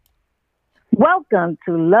Welcome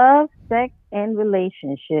to Love, Sex, and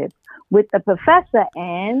Relationships with the Professor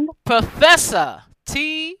and Professor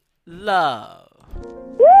T. Love.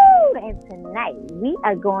 Woo! And tonight we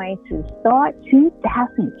are going to start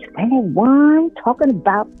 2021 talking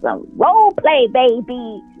about some role play,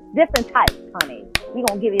 baby. Different types, honey. We're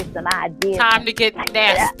gonna give you some ideas. Time to get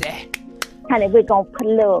nasty. Honey, we're gonna put a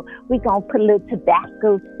little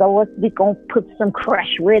Tabasco sauce. We're gonna put some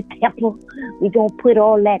crushed red pepper. We're gonna put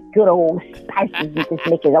all that good old spices. We just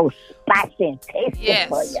make it all spicy and tasty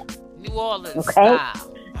for you. New Orleans okay?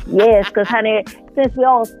 style. Yes, because honey, since we're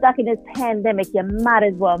all stuck in this pandemic, you might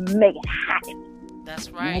as well make it hot. That's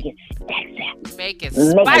right. Make it sexy. Make it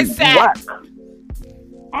spicy. Make it work.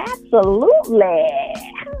 Absolutely.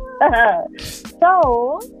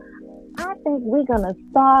 So, I think we're going to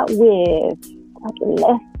start with,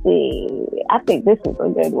 let's see. I think this is a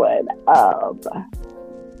good one.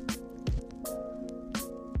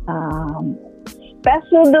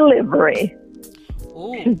 Special delivery.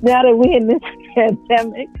 Ooh. Now that we're in this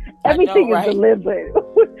pandemic, everything is delivered.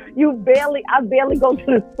 I barely go to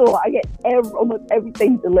the store. I get almost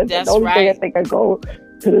everything delivered. That's the only right. thing I think I go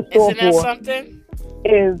to the store Isn't that for something?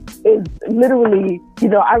 is literally,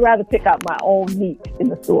 I'd rather pick out my own meat in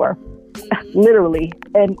the store. Literally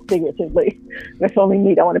and figuratively. That's the only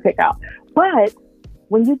meat I want to pick out. But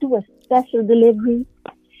when you do a special delivery,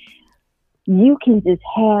 you can just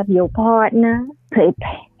have your partner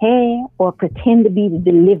prepare or pretend to be the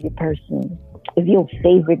delivery person of your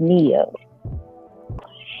favorite meal.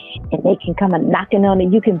 And they can come and knocking on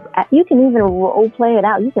it. You can even role play it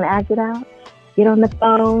out. You can act it out. Get on the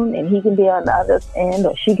phone and he can be on the other end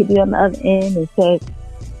or she could be on the other end and say,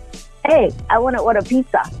 hey, I want to order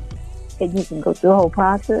pizza. And you can go through the whole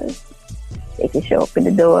process. They can show up in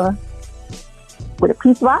the door with a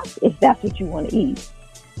pizza box if that's what you want to eat.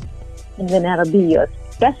 And then that'll be your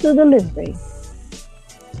special delivery.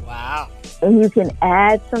 Wow. And you can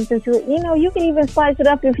add something to it. You can even spice it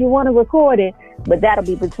up if you want to record it, but that'll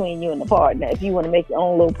be between you and the partner. If you want to make your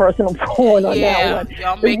own little personal porn on that one.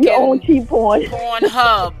 Y'all making your own cheap porn.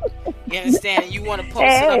 Pornhub. You understand? You want to post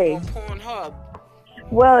it up on Pornhub.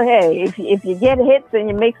 Well, hey, if you get hits and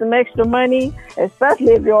you make some extra money,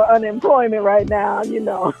 especially if you're on unemployment right now,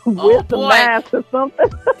 wear some masks or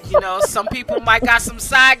something. Some people might got some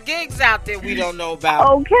side gigs out there we don't know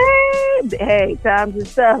about. Okay. Hey, times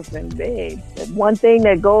is tough. And babe, one thing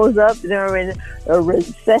that goes up during a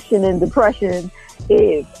recession and depression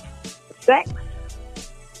is sex,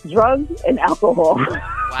 drugs, and alcohol.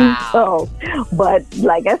 Wow. But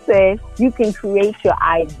like I said, you can create your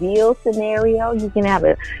ideal scenario. You can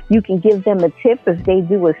give them a tip if they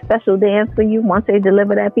do a special dance for you once they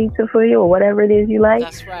deliver that pizza for you or whatever it is you like.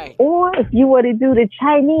 That's right. Or if you were to do the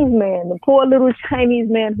Chinese man, the poor little Chinese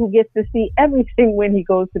man who gets to see everything when he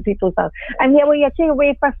goes to people's house. I'm here with your chicken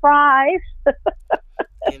wait for fries.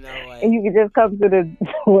 You know what? And you can just come to the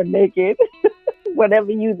door naked, whatever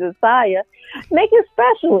you desire. Make it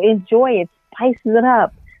special. Enjoy it. Spice it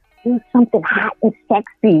up. Do something hot and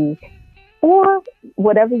sexy. Or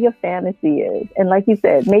whatever your fantasy is. And like you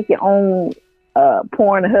said, make your own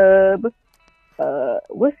Pornhub.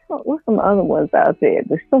 What's some other ones out there?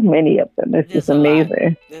 There's so many of them. It's just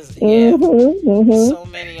amazing. So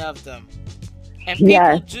many of them. And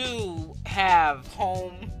people do have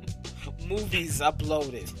home movies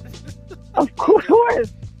uploaded. Of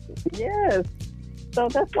course. Yes. So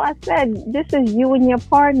that's why I said this is you and your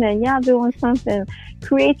partner. Y'all doing something.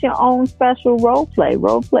 Create your own special role play.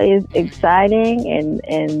 Role play is exciting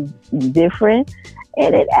and different,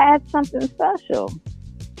 and it adds something special.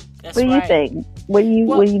 That's what do you think? What do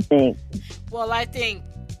you think? Well, I think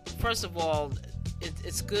first of all,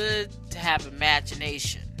 it's good to have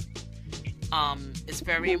imagination. It's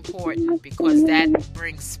very important because that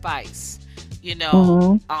brings spice.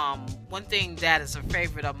 One thing that is a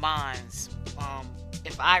favorite of mine's.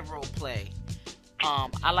 If I role play,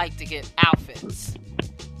 I like to get outfits.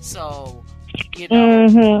 So,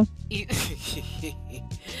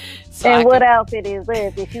 So and what outfit is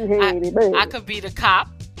that if you heard it? I could be the cop.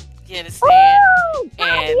 You understand? Ooh,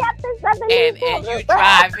 and you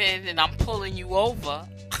driving, and I'm pulling you over.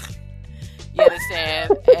 You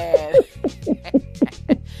understand?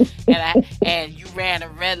 And you ran a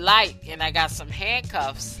red light, and I got some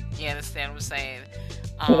handcuffs. You understand what I'm saying?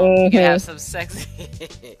 You can have some sexy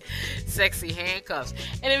handcuffs.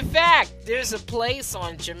 And in fact, there's a place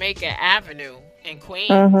on Jamaica Avenue in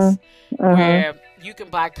Queens where you can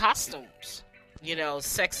buy costumes,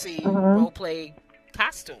 sexy role-play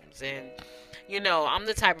costumes. And, I'm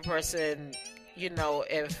the type of person,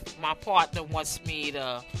 if my partner wants me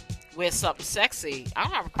to wear something sexy, I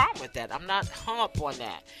don't have a problem with that. I'm not hung up on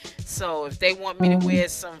that. So if they want me to wear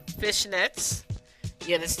some fishnets,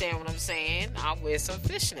 you understand what I'm saying? I'll wear some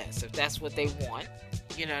fishnets if that's what they want.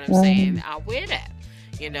 You know what I'm saying? I'll wear that.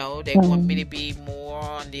 You know, they want me to be more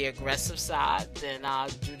on the aggressive side, then I'll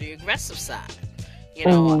do the aggressive side. You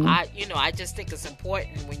know, I just think it's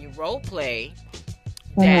important when you role play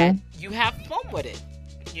that you have fun with it.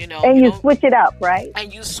 You know, and you switch it up, right?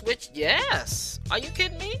 And you switch, yes. Are you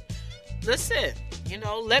kidding me? Listen, you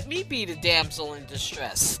know, let me be the damsel in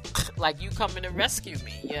distress. Like you coming to rescue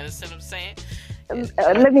me. You understand what I'm saying?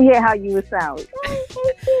 Let me hear how you would sound.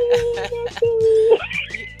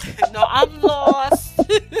 No, I'm lost.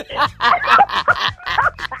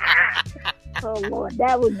 Oh, Lord,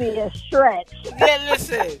 that would be a stretch. Yeah,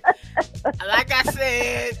 listen. Like I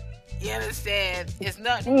said, you understand, it's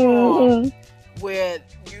nothing wrong where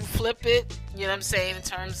you flip it, you know what I'm saying, in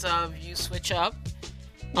terms of you switch up.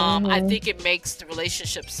 I think it makes the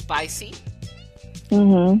relationship spicy.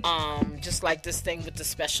 Just like this thing with the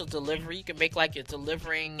special delivery. You can make like you're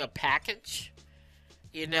delivering a package,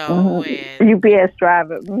 you know, and UPS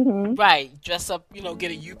driver. Right. Dress up, you know,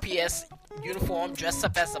 get a UPS uniform, dress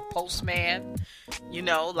up as a postman, you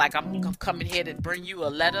know, like I'm coming here to bring you a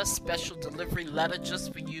letter, special delivery letter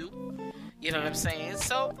just for you. You know what I'm saying?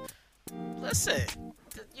 So, listen,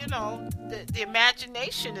 you know, the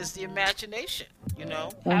imagination is the imagination, you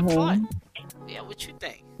know, have fun. Yeah, what you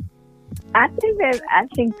think? I think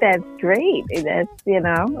that's great. That's, you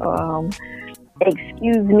know,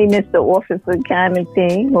 excuse me, Mr. Officer kind of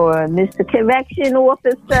thing, or Mr. Correction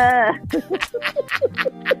Officer.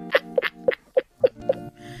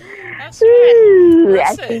 That's right.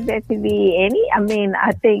 I think that could be any. I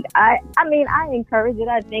encourage it.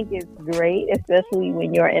 I think it's great, especially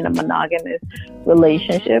when you're in a monogamous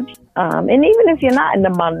relationship. And even if you're not in a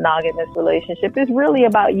monogamous relationship, it's really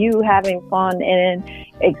about you having fun and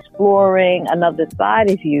exploring another side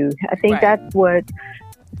of you. I think that's what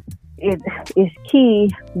is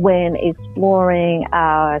key when exploring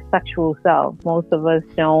our sexual self. Most of us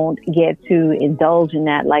don't get to indulge in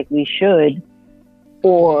that like we should,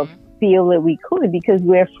 or feel that we could, because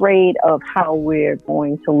we're afraid of how we're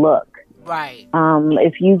going to look. Right.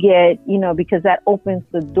 If you get, you know, because that opens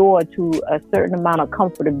the door to a certain amount of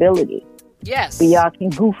comfortability. Yes. So y'all can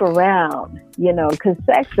goof around, you know, because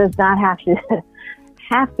sex does not have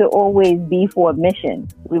to always be for a mission.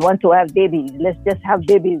 We want to have babies. Let's just have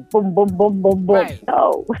babies. Boom, boom, boom, boom, boom. Right.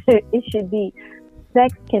 No, it should be,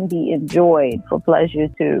 sex can be enjoyed for pleasure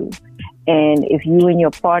too. And if you and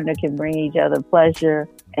your partner can bring each other pleasure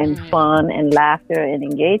and fun and laughter and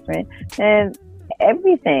engagement and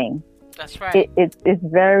everything. That's right. It's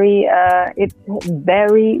very,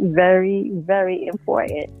 very, very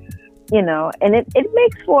important, you know, and it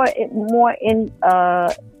makes for it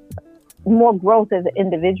more growth as an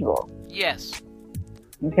individual. Yes.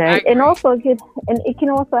 Okay. And also it can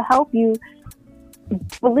also help you,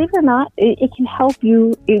 believe it or not, it can help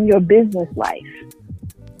you in your business life.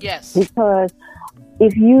 Yes. Because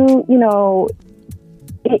if you know,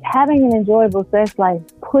 having an enjoyable sex life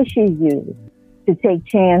pushes you to take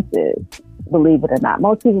chances, believe it or not.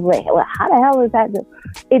 Most people are like, well, how the hell is that?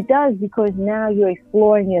 It does, because now you're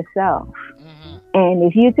exploring yourself. And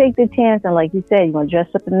if you take the chance, and like you said, you're going to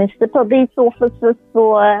dress up as Mr. Police Officer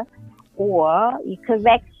Store or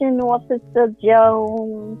Correction Officer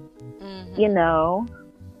Jones, you know,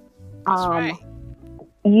 That's right.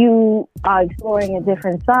 You are exploring a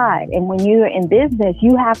different side. And when you're in business,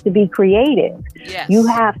 you have to be creative. Yes. You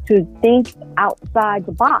have to think outside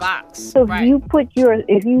the box. So right. if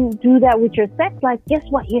you do that with your sex life, guess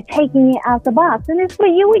what? You're taking it out the box, and it's for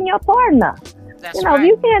you and your partner. That's you know, right. if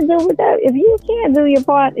you can't do that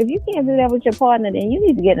with your partner, then you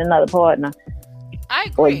need to get another partner. I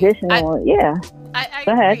agree. Or additional, I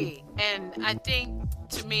Go agree. ahead. And I think,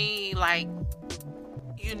 to me, like,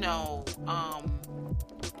 you know,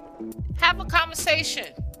 have a conversation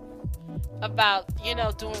about, you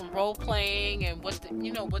know, doing role playing and what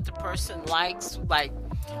the person likes, like,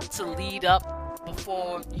 to lead up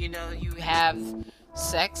before, you know, you have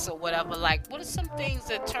sex or whatever. Like, what are some things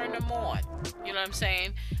that turn them on? You know what I'm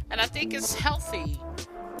saying? And I think it's healthy,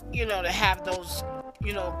 you know, to have those,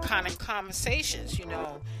 you know, kind of conversations, you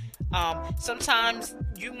know. Sometimes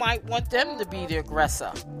you might want them to be the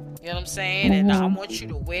aggressor. You know what I'm saying? And I want you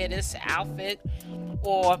to wear this outfit.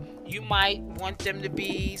 Or you might want them to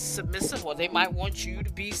be submissive, or they might want you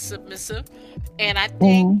to be submissive. And I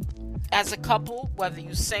think as a couple, whether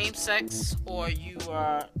you same sex or you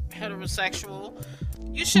are heterosexual,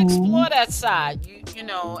 you should explore that side. You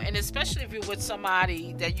know, and especially if you're with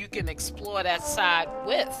somebody that you can explore that side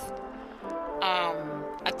with.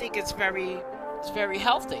 I think it's very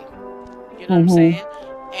healthy. You know what I'm saying?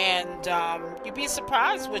 and you'd be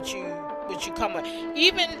surprised what you come with.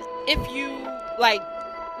 Even if you like,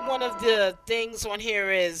 one of the things on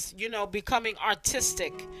here is, becoming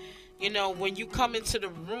artistic. When you come into the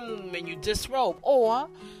room and you disrobe, or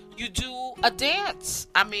you do a dance.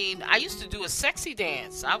 I mean, I used to do a sexy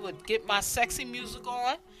dance. I would get my sexy music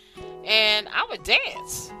on, and I would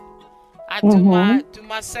dance. I do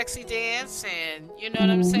my sexy dance, and you know what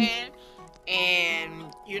I'm saying.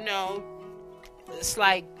 And it's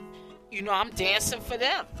like, I'm dancing for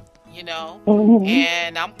them.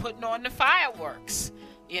 And I'm putting on the fireworks.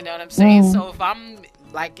 You know what I'm saying? So if I'm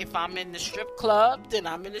in the strip club, then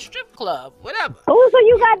I'm in the strip club, whatever. Oh, so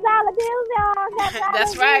you got dollar bills, y'all?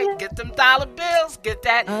 That's right. Get them dollar bills. Get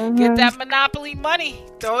that Monopoly money.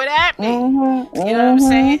 Throw it at me. You know what I'm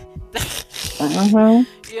saying?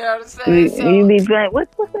 You know what I'm saying? So, you be playing.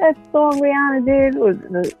 What's that song Rihanna did? Was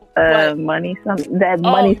the money?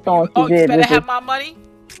 Money song she did. You better have my money.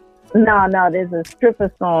 No, there's a stripper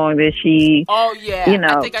song that she. Oh yeah,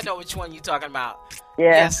 I think I know which one you're talking about.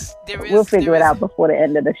 Yeah. Yes, there is. We'll figure it out before the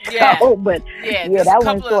end of the show. Yeah. But that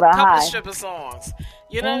one's sort of high. Couple of stripper songs.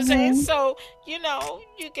 You know what I'm saying? So you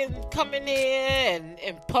can come in here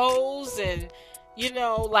and pose, and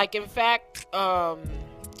like, in fact,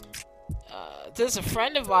 there's a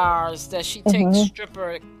friend of ours that she takes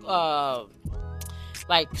stripper,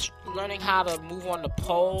 like learning how to move on the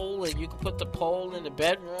pole, and you can put the pole in the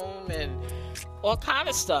bedroom and all kind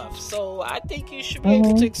of stuff. So I think you should be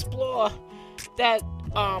able to explore that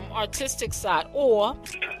artistic side, or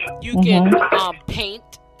you can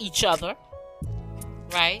paint each other,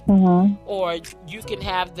 right? Or you can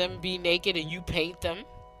have them be naked and you paint them.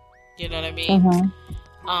 You know what I mean?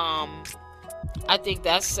 I think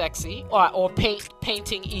that's sexy. Or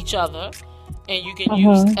painting each other, and you can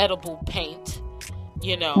use edible paint,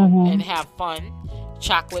 and have fun.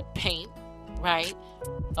 Chocolate paint, right?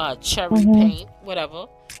 Cherry paint, whatever.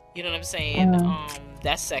 You know what I'm saying?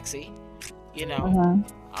 That's sexy.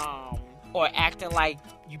 Or acting like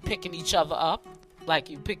you picking each other up, like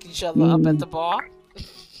you pick each other up at the bar.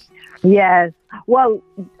 Yes. Well,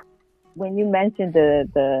 when you mentioned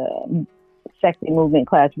the sexy movement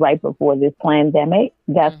class right before this pandemic,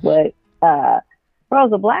 that's what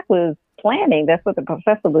Rosa Black was planning. That's what the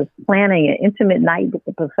professor was planning, an intimate night with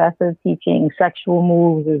the professor, teaching sexual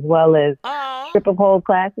moves as well as stripper pole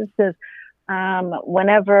classes. Because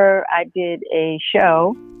whenever I did a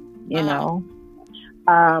show,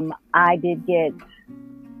 I did get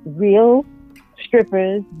real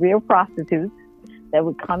strippers, real prostitutes that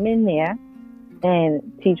would come in there and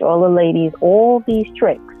teach all the ladies all these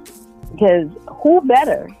tricks. Because who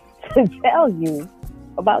better to tell you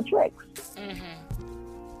about tricks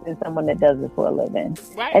than someone that does it for a living?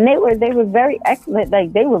 Right. And they were very excellent.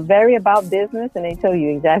 Like, they were very about business, and they tell you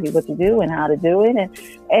exactly what to do and how to do it.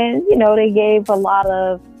 And they gave a lot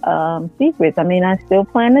of secrets. I mean, I still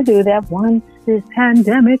plan to do that once this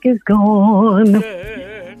pandemic is gone.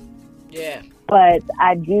 Yeah. But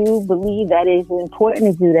I do believe that it's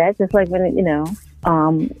important to do that, just like when,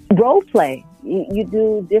 role play. You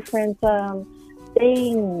do different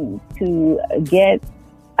things to get.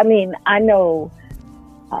 I mean, I know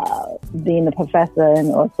being a professor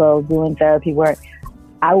and also doing therapy work,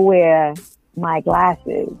 I wear my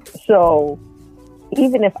glasses. So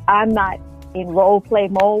even if I'm not in role play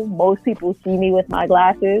mode, most people see me with my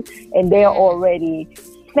glasses and they're already,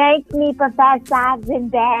 thank me, Professor, I've been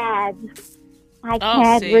bad. I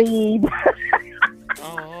can't read.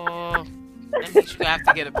 That means you have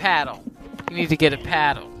to get a paddle. You need to get a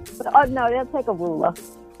paddle. Oh, no, they'll take a ruler.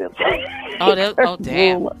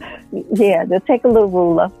 Damn. Ruler. Yeah, they'll take a little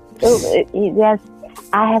ruler. Yes,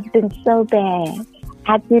 I have been so bad.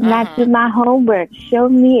 I did not do my homework. Show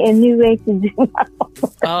me a new way to do my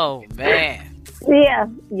homework. Oh, man.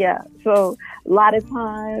 Yeah. So a lot of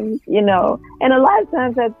times, and a lot of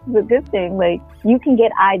times that's the good thing. Like, you can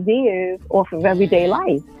get ideas off of everyday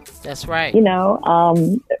life. That's right.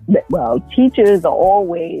 Well, teachers are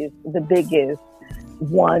always the biggest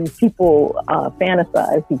ones people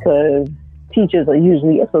fantasize, because teachers are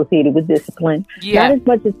usually associated with discipline. Yeah. Not as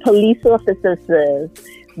much as police officers,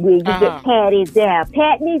 where you get patted down.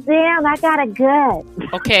 Pat me down, I got a gun.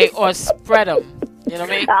 Okay, or spread them. You know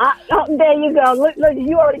what I mean? There you go. Look,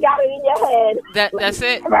 you already got it in your head. That's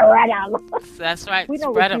it. That's right. We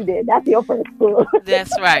know spread what you them. did. That's your first school.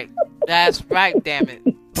 That's right. Damn it.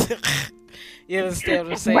 You understand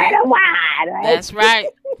what I'm saying? Spread them wide, right? That's right.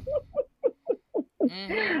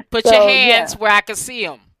 Put your hands where I can see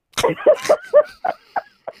them.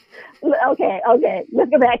 Okay. Let's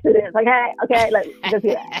get back to this. Okay. Let's do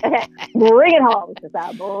that. Okay. Bring it home, sister.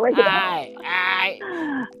 Bring it home. All right.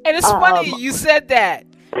 And it's funny you said that,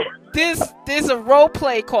 There's a role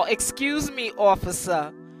play called "Excuse Me,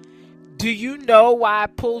 Officer. Do you know why I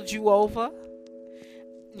pulled you over?"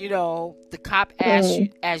 You know, the cop asks you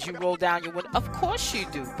as you roll down your window. Of course you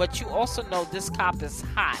do, but you also know this cop is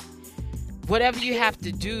hot. Whatever you have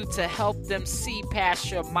to do to help them see past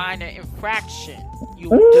your minor infraction, you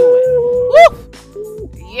will do it. Woo!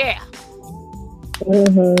 Yeah.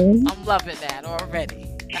 I'm loving that already.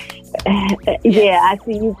 Yeah, I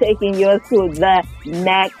see you taking yours to the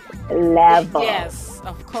next level. Yes,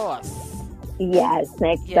 of course. Yes,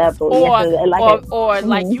 next level. Or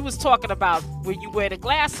like you was talking about when you wear the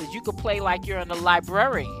glasses, you could play like you're in a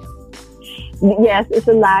library. Yes, it's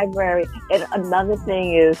a library. And another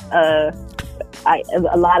thing is, a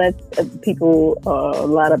lot of people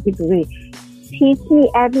say, teach me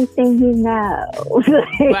everything you know.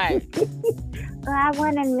 Right. I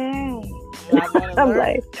want to learn. I'm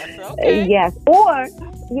like, okay. Yes. Or,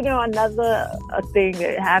 another thing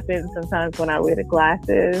that happens sometimes when I wear the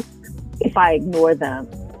glasses, if I ignore them,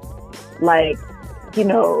 like,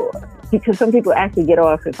 because some people actually get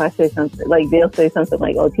off if I say something, like they'll say something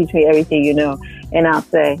like, oh, teach me everything you know. And I'll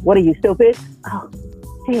say, what are you, stupid? Oh,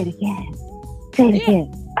 say it again. Say it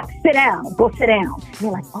again. Sit down. Go sit down. And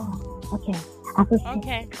they're like, oh, okay.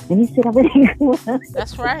 Okay. Let me sit over there.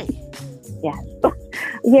 That's right. Yes.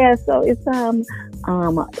 Yeah, so it's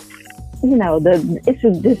it's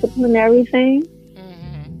a disciplinary thing.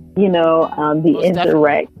 The Most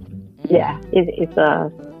indirect. Yeah, it's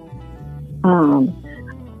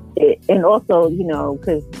and also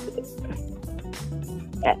because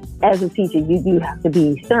as a teacher you do have to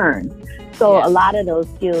be stern. So a lot of those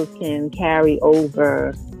skills can carry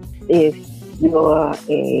over if you're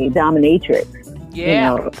a dominatrix.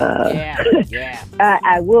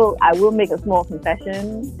 I will make a small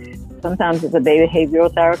confession. Sometimes as a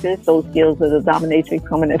behavioral therapist, those skills as a dominatrix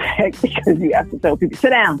come in effect because you have to tell people, sit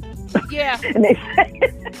down. Yeah. And they say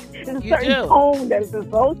there's a certain tone that is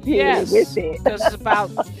associated with it. Because it's about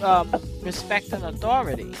respect and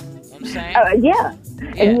authority. You know what I'm saying?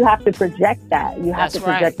 And you have to project that. You have to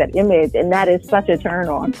project that image. And that is such a turn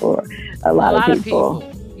on for a lot of people.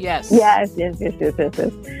 Yes. Yes.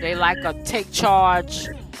 They like a take charge,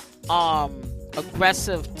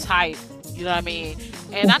 aggressive type, you know what I mean?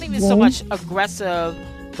 And not even so much aggressive,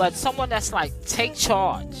 but someone that's like, take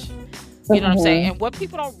charge. You know what I'm saying? And what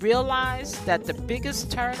people don't realize, that the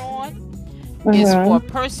biggest turn on is for a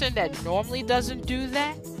person that normally doesn't do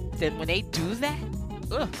that, then when they do that,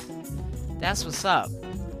 that's what's up.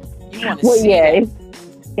 You want to see that.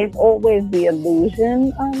 It's always the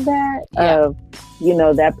illusion of that, of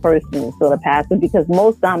that person is sort of passive, because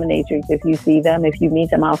most dominatrix, if you see them, if you meet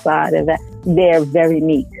them outside of that, they're very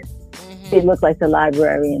neat. They look like the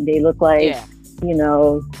librarian. They look like,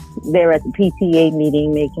 they're at the PTA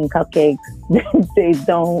meeting making cupcakes.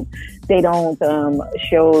 they don't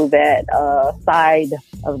show that side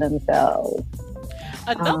of themselves.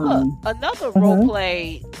 Another role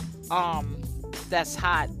play that's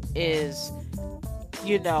hot is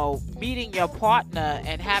meeting your partner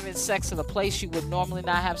and having sex in a place you would normally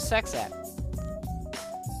not have sex at.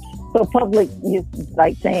 So public is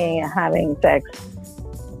like saying having sex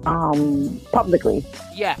publicly.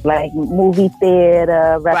 Yeah. Like movie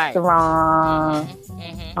theater, restaurant,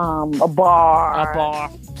 a bar.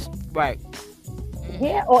 Right.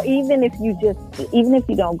 Yeah, or even if you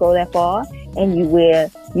don't go that far and you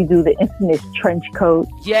do the infamous trench coat.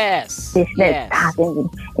 Yes. Stockings,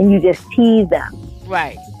 and you just tease them.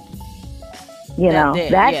 Right.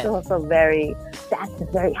 That's also that's a very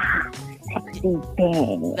hot, sexy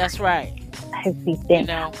thing. That's right. Sexy thing.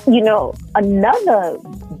 Another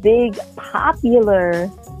big popular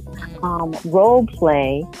role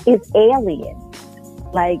play is Alien.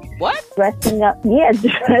 Like what? Dressing up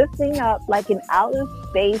like an outer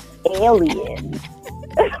space alien.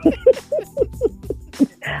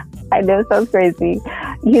 I know, it sounds crazy.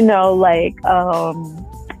 Not like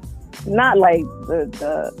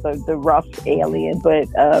the rough alien, but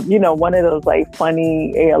one of those like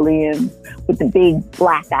funny aliens with the big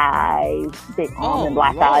black eyes, big arm and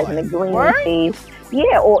black eyes and a green face.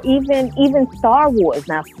 Yeah, or even Star Wars.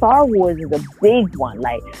 Now Star Wars is a big one.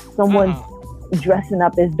 Like someone dressing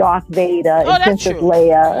up as Darth Vader and Princess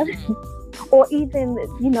Leia. Or even,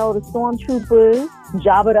 the stormtroopers,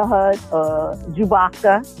 Jabba the Hutt,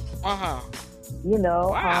 Chewbacca.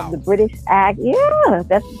 The British act. Yeah,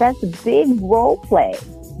 that's a big role play.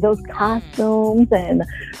 Those costumes and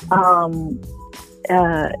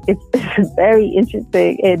it's very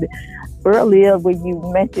interesting. And earlier when you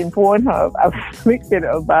mentioned Pornhub, I was thinking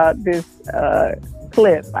about this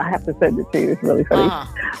clip. I have to send it to you. It's really funny.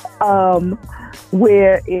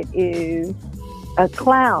 Where it is a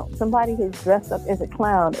clown. Somebody has dressed up as a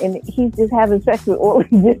clown, and he's just having sex with all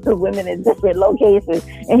these different women in different locations.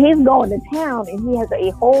 And he's going to town, and he has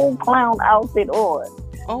a whole clown outfit on.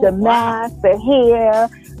 The mask, the hair,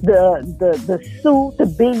 the suit, the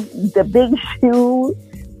big shoes,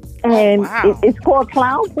 and it's called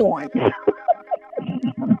clown porn.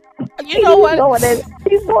 You know what?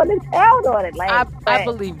 He's going to town on it. Like I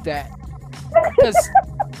believe that, because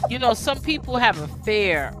some people have a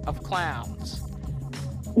fear of clowns.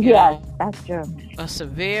 Yes, that's true. A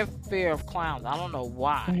severe fear of clowns. I don't know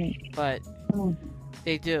why, but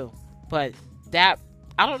they do. But that,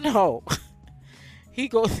 I don't know. He's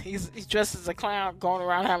dressed as a clown, going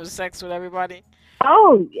around having sex with everybody.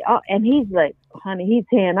 Oh, and he's like, honey, he's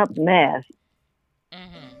tearing up the mask.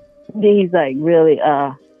 He's like really,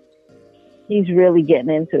 he's really getting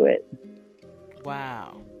into it.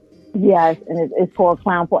 Wow. Yes, and it's called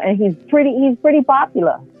clown porn, and he's pretty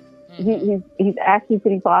popular. He's actually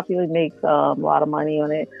pretty popular. He makes a lot of money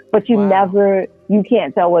on it, but you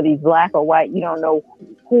can't tell whether he's black or white. You don't know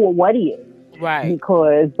who or what he is, right?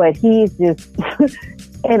 But he's just,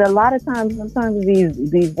 and a lot of times, sometimes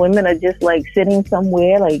these women are just like sitting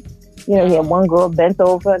somewhere, like he had one girl bent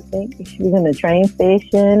over. I think she was in a train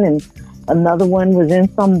station, and another one was in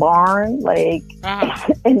some barn, like,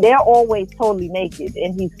 and they're always totally naked,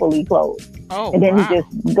 and he's fully clothed. Oh, and then he just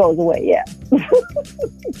goes away. Yeah.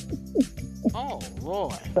 Oh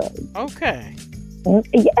Lord. Okay.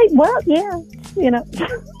 Yeah, well, yeah, I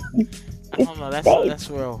don't know. That's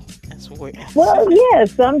real. That's weird. Well, yeah.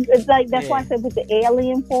 It's like that's why I said with the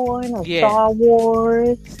alien porn or Star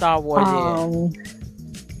Wars.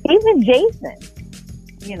 Even Jason.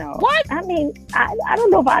 What? I mean, I don't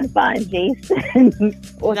know if I'd find Jason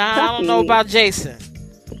or Chucky. I don't know about Jason.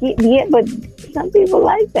 Yeah, but some people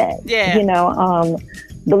like that. Yeah.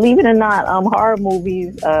 Believe it or not, horror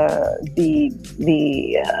movies, the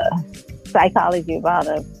psychology about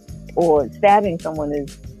or stabbing someone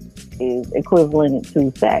is equivalent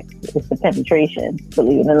to sex. It's the penetration.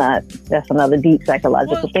 Believe it or not, that's another deep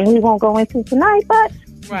psychological thing we won't go into tonight. But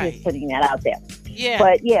just putting that out there. Yeah.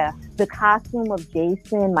 But yeah, the costume of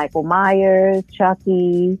Jason, Michael Myers,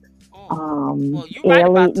 Chucky. Well, you're right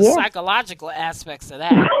about the psychological aspects of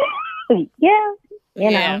that. Yeah.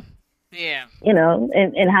 Yeah.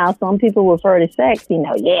 And how some people refer to sex, I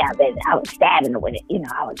was stabbing her with it.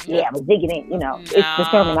 I was digging it. It's the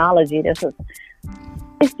terminology.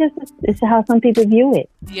 It's how some people view it.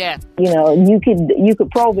 Yeah. You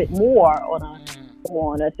could probe it more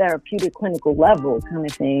on a therapeutic clinical level kind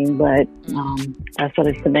of thing, but that's what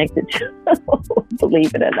it's connected to.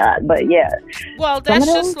 Believe it or not, but yeah. Well, that's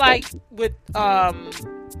just like with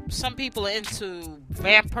some people are into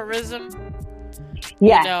vampirism.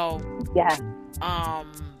 Yeah.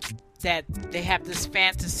 That they have this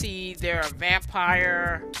fantasy they're a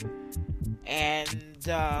vampire, and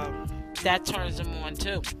that turns them on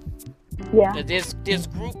too. Yeah. So there's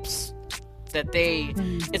groups that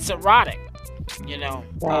it's erotic,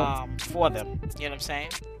 for them. You know what I'm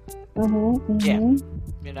saying? Yeah.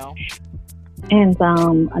 And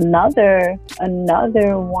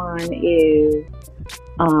another one is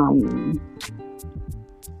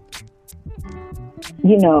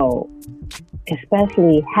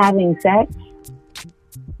especially having sex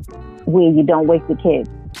where you don't wake the kids.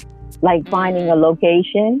 Like finding a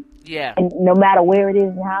location. Yeah. And no matter where it is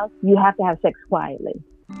in the house, you have to have sex quietly.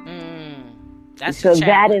 That's a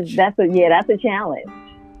challenge. That's a challenge.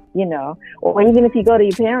 Or even if you go to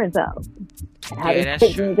your parents' house. Having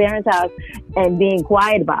sex in your parents' house and being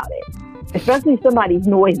quiet about it. Especially if somebody's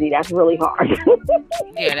noisy, that's really hard.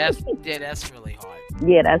 That's really hard.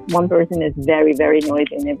 Yeah, that's one person that's very, very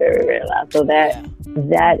noisy and they're very, very loud. So that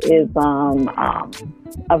is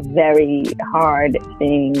a very hard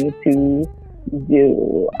thing to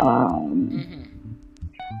do.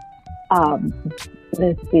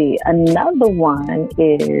 Let's see. Another one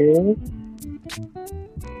is,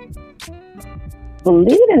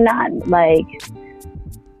 believe it or not, like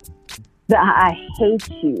the I hate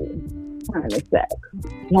you kind of sex.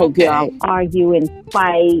 Like y'all argue and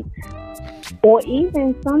fight. Or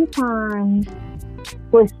even sometimes,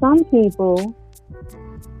 for some people,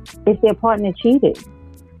 if their partner cheated.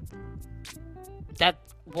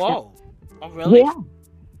 Oh, really?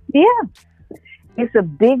 Yeah. It's a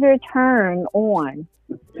bigger turn on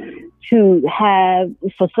to have,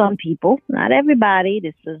 for some people, not everybody,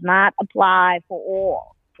 this does not apply for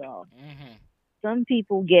all. So, some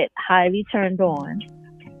people get highly turned on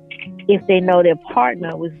if they know their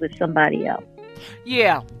partner was with somebody else.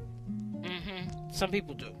 Yeah. Some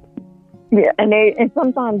people do. Yeah, and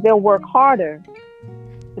sometimes they'll work harder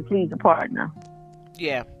to please a partner.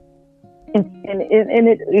 Yeah.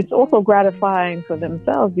 it's also gratifying for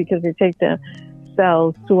themselves because they take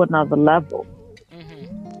themselves to another level.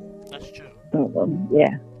 That's true.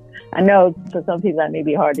 Yeah, I know for some people that may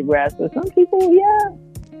be hard to grasp, but some people, yeah.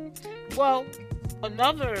 Well,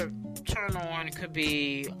 another turn on could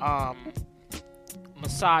be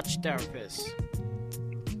massage therapists.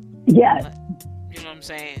 Yes. You know what I'm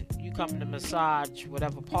saying? You come to massage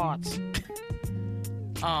whatever parts.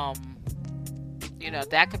 You know,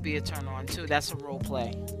 that could be a turn on too. That's a role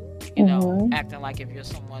play. You know, acting like if you're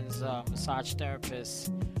someone's massage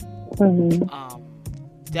therapist.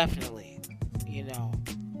 Definitely. You know.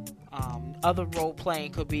 Other role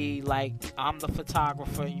playing could be like I'm the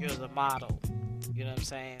photographer and you're the model. You know what I'm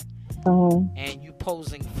saying? And you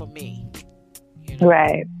posing for me. You know?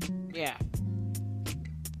 Right. Yeah.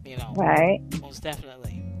 You know. Right. Most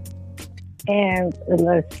definitely. And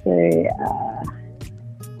let's see.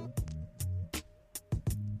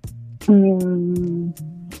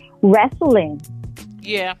 Wrestling.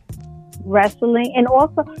 Yeah. Wrestling. And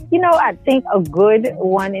also, you know, I think a good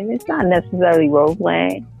one, and it's not necessarily role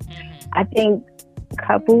playing, I think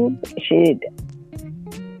couples should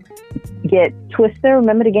get Twister.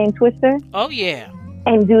 Remember the game Twister? Oh yeah.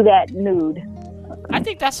 And do that nude. I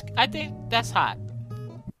think that's hot.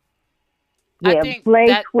 Yeah, play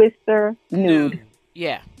that Twister nude.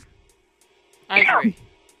 Yeah. I agree.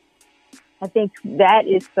 I think that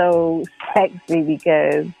is so sexy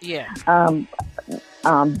because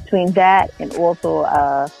between that and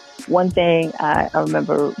also one thing I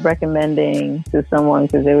remember recommending to someone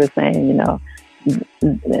because they were saying, you know,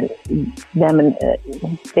 them and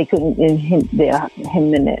they couldn't.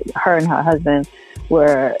 Her and her husband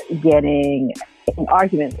were getting in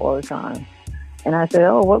arguments all the time. And I said,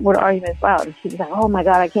 oh, what were the arguments about? And she was like, oh my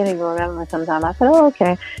God, I can't even remember sometimes. I said, oh,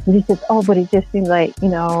 okay. And she says, oh, but it just seems like, you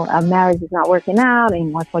know, our marriage is not working out and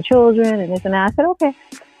he wants more children and this and that. I said, okay,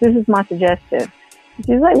 this is my suggestion.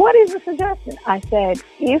 She's like, what is the suggestion? I said,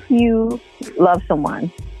 if you love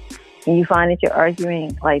someone and you find that you're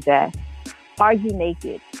arguing like that, argue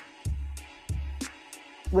naked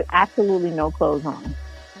with absolutely no clothes on.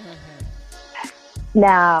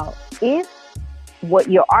 Now, if what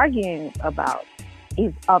you're arguing about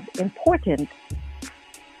is of importance,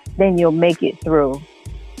 then you'll make it through.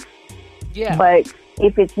 Yeah. But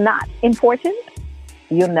if it's not important,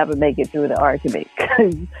 you'll never make it through the argument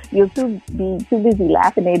because you'll be too busy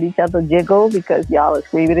laughing at each other giggle because y'all are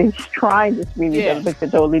screaming and trying to scream each other, but you're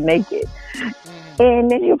totally naked. And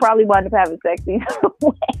then you'll probably wind up having sex either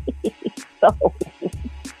way. So,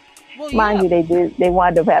 mind you, they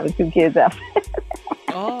wind up having 2 kids after.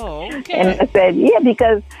 Oh, okay. And I said, yeah,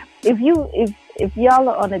 because if y'all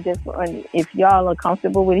are if y'all are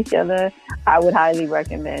comfortable with each other, I would highly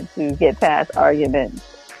recommend to get past arguments,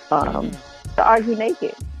 to argue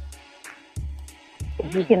naked.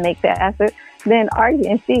 If you can make that effort, then argue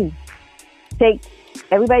and see.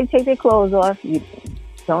 Everybody take their clothes off. You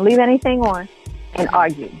don't leave anything on, and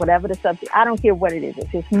argue whatever the subject. I don't care what it is.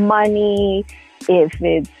 If it's money, if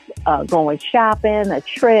it's going shopping, a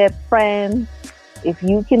trip, friends. If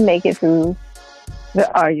you can make it through the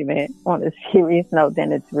argument on a serious note,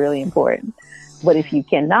 then it's really important. But if you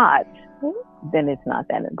cannot, then it's not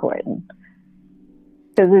that important.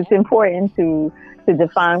 Because it's important to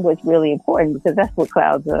define what's really important because that's what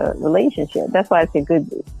clouds a relationship. That's why it's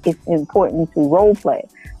important to role play.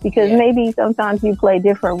 Because maybe sometimes you play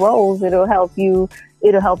different roles. It'll help you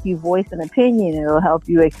voice an opinion. It'll help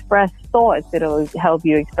you express thoughts. It'll help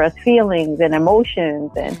you express feelings and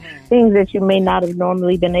emotions and things that you may not have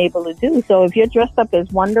normally been able to do. So if you're dressed up as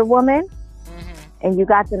Wonder Woman and you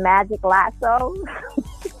got the magic lasso,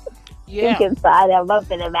 you can tie them up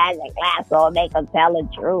in the magic lasso and make them tell the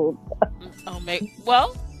truth.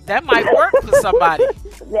 Well, that might work for somebody.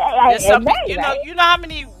 You know how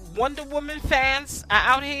many Wonder Woman fans are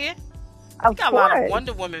out here? We got a lot of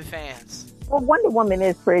Wonder Woman fans. Well, Wonder Woman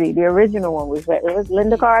is pretty. The original one was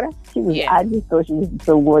Linda Carter. She was. I just thought she was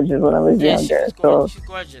so gorgeous when I was younger. She's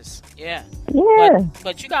gorgeous. Yeah. Yeah.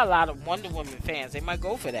 But you got a lot of Wonder Woman fans. They might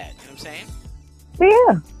go for that. You know what I'm saying?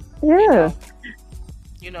 Yeah.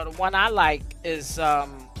 You know the one I like is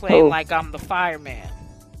playing like I'm the fireman.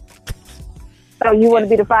 So you want to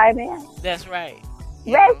be the fireman? That's right.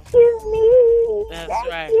 Rescue me! That's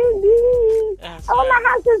Rescue me! My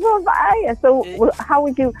house is on fire. So how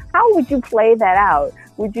would you play that out?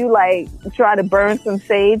 Would you like try to burn some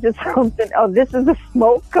sage or something? Oh, this is the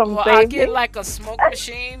smoke. I get like a smoke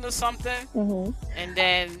machine or something, and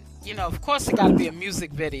then of course it got to be a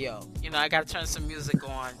music video. I got to turn some music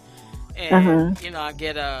on, and I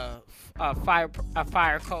get a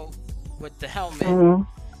fire coat with the helmet.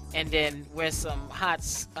 And then wear some hot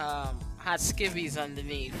hot skivvies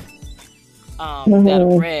underneath that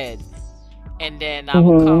are red, and then I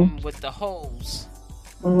would come with the hose.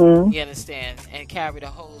 You understand? And carry the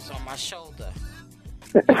hose on my shoulder.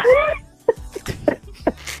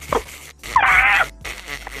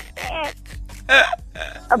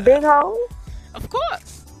 A big hose? Of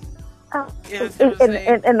course. And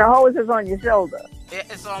the hose is on your shoulder.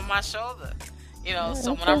 It's on my shoulder.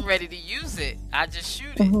 So when I'm ready to use it, I just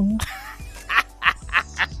shoot it.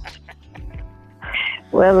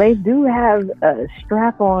 Well, they do have a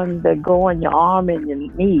strap on that go on your arm and your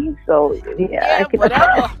knees, so I can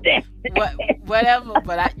understand. Whatever.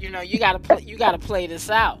 But you gotta play this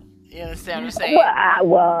out. You understand what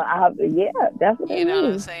I'm saying? Yeah, definitely. You know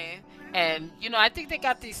what I'm saying? And I think they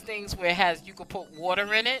got these things where you could put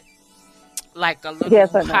water in it, like a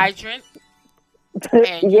little hydrant,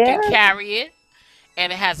 and you can carry it,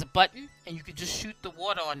 and it has a button, and you can just shoot the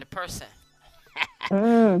water on the person.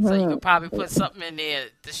 So you could probably put something in there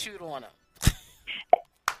to shoot on them.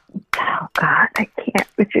 Oh God, I can't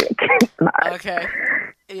with you. Okay.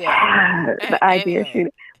 Yeah. The idea of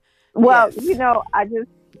shooting. Well, I just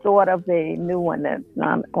thought of a new one that's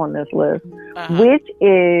not on this list, which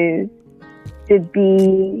is to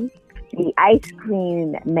be the ice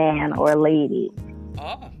cream man or lady.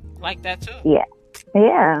 Oh, like that too. Yeah.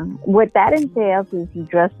 Yeah. What that entails is you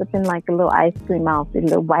dress up in like a little ice cream outfit,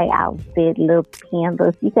 little white outfit, little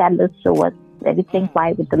candles. You got little shorts, everything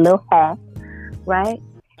white with the little hat, right?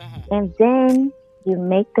 And then you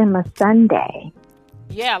make them a sundae.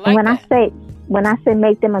 Yeah, I like that. When I say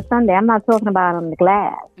make them a sundae, I'm not talking about on the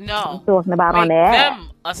glass. No. I'm talking about on the air. Them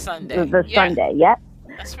a sundae. The sundae, yep.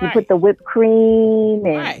 That's right. You put the whipped cream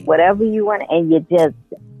and whatever you want, and you just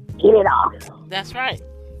eat it off. That's right.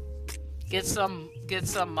 Get some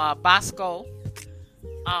Bosco,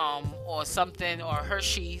 or something, or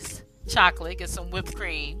Hershey's chocolate. Get some whipped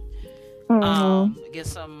cream. Get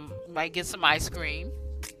some ice cream.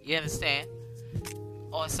 You understand?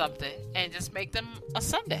 Or something, and just make them a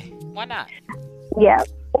sundae. Why not? Yeah.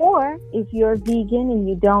 Or if you're vegan and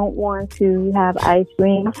you don't want to have ice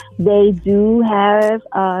cream, they do have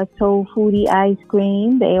tofu ice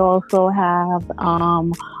cream. They also have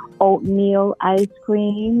oatmeal ice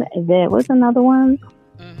cream. There was another one.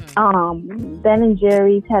 Ben and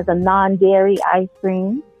Jerry's has a non-dairy ice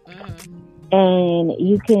cream. And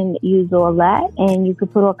you can use all that, and you can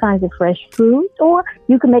put all kinds of fresh fruit, or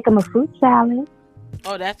you can make them a fruit salad.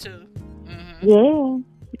 Oh, that too. Yeah.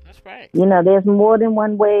 That's right. There's more than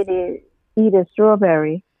one way to eat a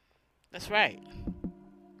strawberry. That's right.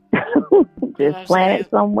 Just plant it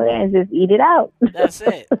somewhere and just eat it out. That's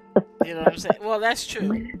it. You know what I'm saying? Well, that's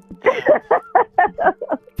true.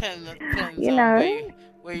 Depends on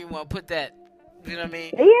where you want to put that. You know what I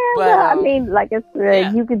mean? Yeah, but, I mean, like I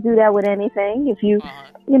said, you could do that with anything. If you,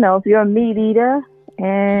 if you're a meat eater,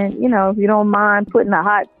 and if you don't mind putting a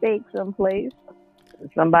hot steak someplace,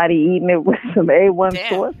 somebody eating it with some A1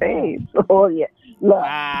 sauce, so yeah. Look,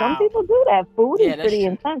 some people do that. Food is pretty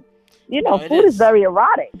intense. Food is very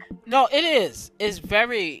erotic. No, it is. It's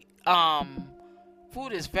very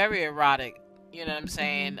food is very erotic. You know what I'm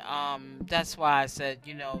saying? That's why I said,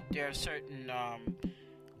 there are certain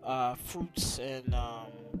fruits and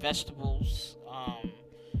vegetables,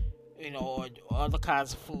 or other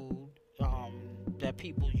kinds of food that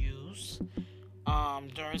people use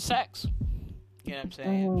during sex. You know what I'm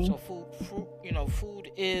saying? So food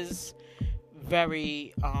is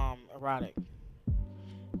very erotic.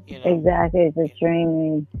 Exactly, it's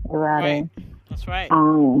extremely erotic. Right. That's right.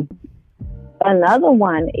 Another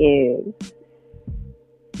one is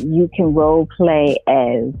you can role play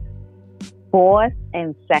as boss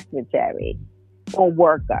and secretary or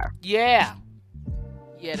worker. Yeah,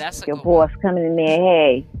 that's your boss coming in there.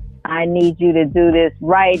 Hey, I need you to do this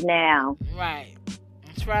right now. Right.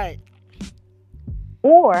 That's right.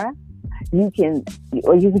 Or you can do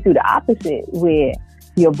the opposite, where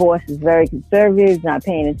your boss is very conservative, not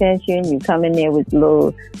paying attention. You come in there with a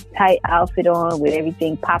little tight outfit on, with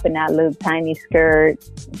everything popping out, little tiny skirt,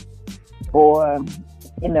 or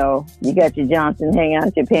you got your Johnson hanging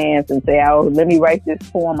out your pants and say, "Oh, let me write this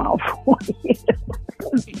form out for you."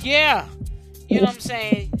 Yeah, you know what I'm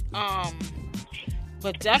saying.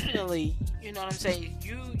 But definitely, you know what I'm saying.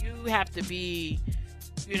 You have to be,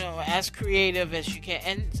 as creative as you can,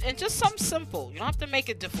 and just something simple. You don't have to make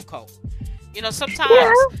it difficult.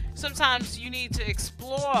 Sometimes you need to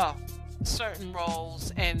explore certain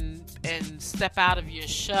roles and step out of your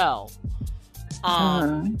shell.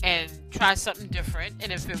 And try something different,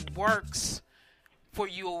 and if it works for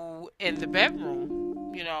you in the bedroom,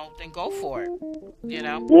 then go for it.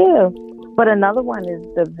 Yeah. But another one is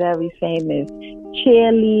the very famous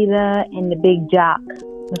cheerleader and the big jock,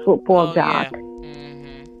 the football jock. Yeah.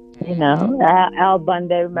 Mm-hmm. Al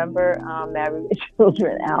Bundy. Remember Married with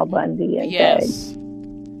Children? Al Bundy and yes.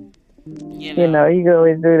 you can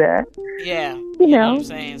always do that. Yeah. You know what I'm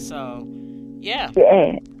saying? So, yeah.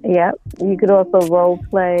 Yeah. You could also role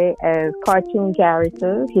play as cartoon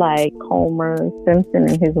characters like Homer Simpson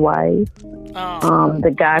and his wife.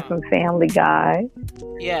 The guy from Family Guy.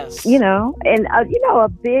 Yes. And a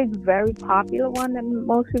big, very popular one that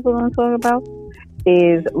most people don't talk about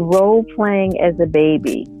is role playing as a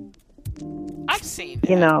baby. I've seen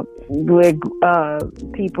that. Where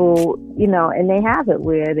people, and they have it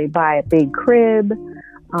where they buy a big crib,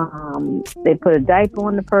 they put a diaper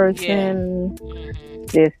on the person,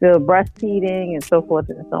 they're still breastfeeding and so forth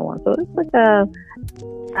and so on. So it's like that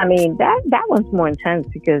one's more intense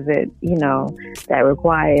because that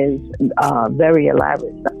requires very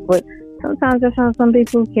elaborate stuff. But sometimes that's how some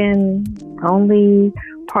people can only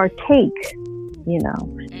partake, in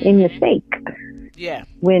the sake. Yeah.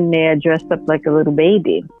 When they're dressed up like a little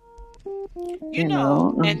baby.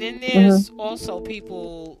 And then there's also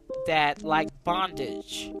people that like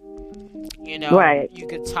bondage. Right. You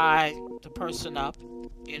could tie the person up,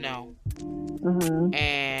 and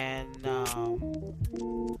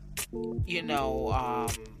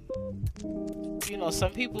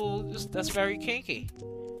some people that's very kinky.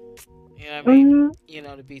 You know what I mean?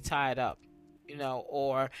 To be tied up,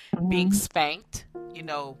 or being spanked.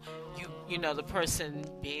 The person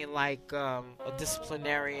being like a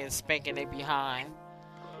disciplinarian spanking their behind.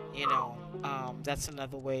 That's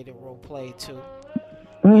another way to role play too.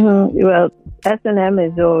 Well, S&M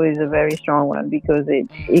is always a very strong one because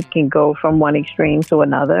it can go from one extreme to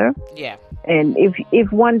another. Yeah. And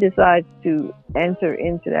if one decides to enter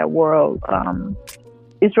into that world,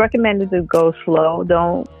 it's recommended to go slow.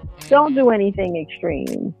 Don't do anything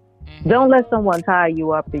extreme. Don't let someone tie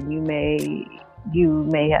you up and you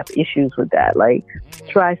may have issues with that. Like,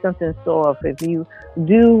 try something soft. If you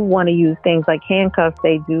do want to use things like handcuffs,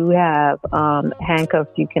 they do have handcuffs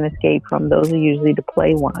you can escape from. Those are usually the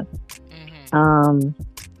play ones. And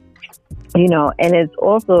it's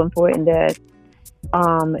also important that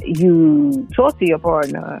you talk to your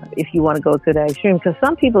partner if you want to go to that extreme, because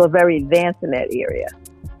some people are very advanced in that area.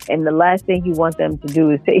 And the last thing you want them to do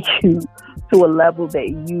is take you to a level that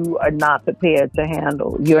you are not prepared to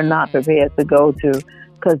handle. You're not prepared to go to,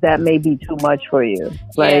 because that may be too much for you.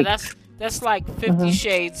 Like, yeah, that's like 50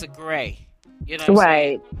 Shades of Grey. You know what I'm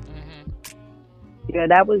saying? Yeah,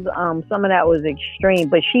 that was some of that was extreme,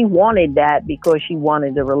 but she wanted that because she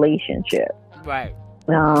wanted the relationship. Right.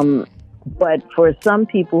 But for some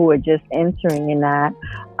people who are just entering in that,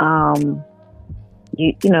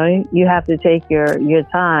 you have to take your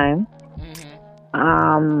time.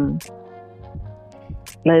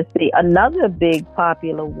 Let's see. Another big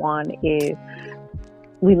popular one is,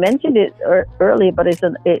 we mentioned it earlier, but it's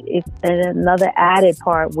another added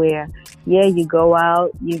part where, you go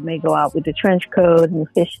out. You may go out with the trench coat and the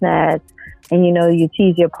fishnets, and you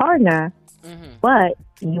tease your partner, but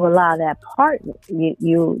you allow that partner,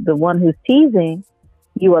 you the one who's teasing,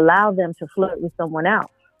 you allow them to flirt with someone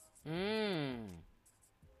else.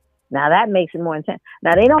 Now that makes it more intense.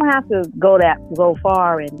 Now they don't have to go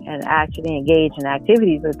far and actually engage in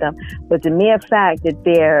activities with them, but the mere fact that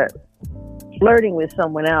they're flirting with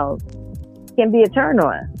someone else can be a turn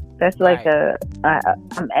on. That's like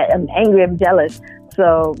I'm angry, I'm jealous.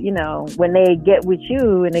 So, when they get with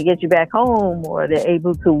you and they get you back home, or they're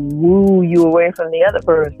able to woo you away from the other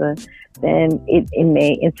person, then it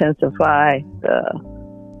may intensify the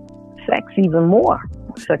sex even more,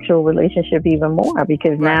 sexual relationship even more,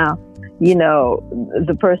 because now,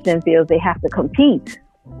 the person feels they have to compete.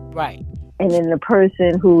 Right. And then the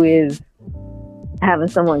person who is having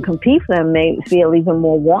someone compete for them may feel even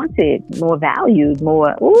more wanted, more valued,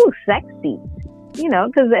 more, sexy.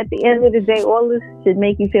 Because at the end of the day, all this should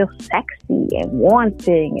make you feel sexy and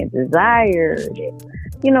wanting and desired,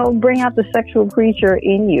 and, bring out the sexual creature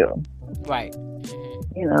in you. Right.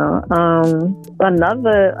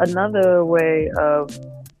 Another way of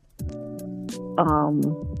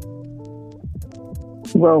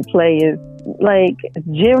role play is like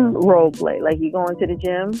gym role play. Like, you go into the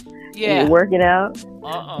gym, and you're working out,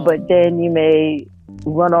 but then you may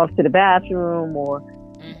run off to the bathroom or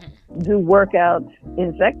do workouts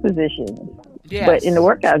in sex positions, but in the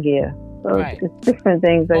workout gear. So it's different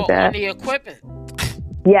things like that. On the equipment.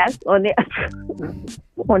 Yes, on the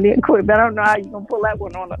equipment. I don't know how you're gonna pull that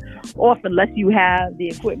one off unless you have the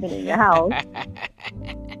equipment in your house.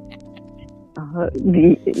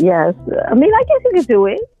 Yes. I mean, I guess you could do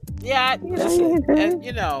it. Yeah, listen, and,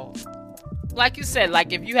 like you said,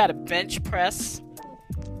 like if you had a bench press,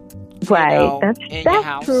 right? in your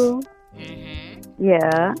house. True. Mm-hmm.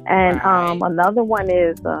 Yeah, and right. Another one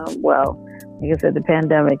is well, like I said, the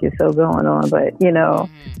pandemic is still going on, but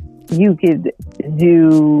you could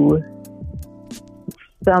do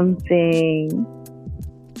something.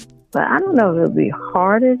 But I don't know if it'll be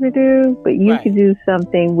harder to do, but you could do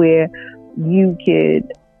something where you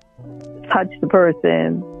could touch the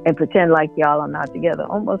person and pretend like y'all are not together.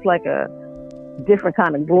 Almost like a different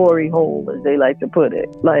kind of glory hole, as they like to put it.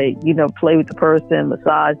 Like, play with the person,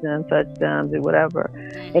 massage them, touch them, do whatever,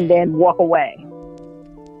 and then walk away.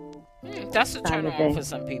 That's a turn on for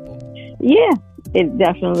some people. Yeah, it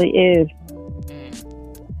definitely is.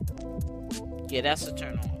 Yeah, that's a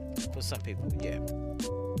turn on for some people, yeah.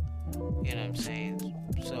 You know what I'm saying?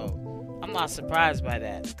 So, I'm not surprised by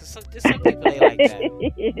that. Because some people, they like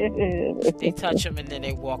that. They touch them and then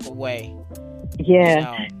they walk away.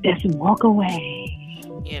 Yeah, just walk away.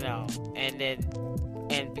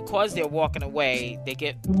 And because they're walking away, they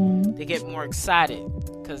get more excited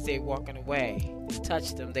because they're walking away. They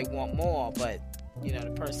touch them, they want more, but,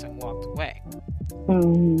 the person walked away.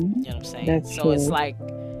 Mm-hmm. You know what I'm saying? That's so true.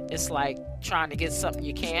 it's like trying to get something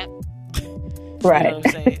you can't. Right. You know what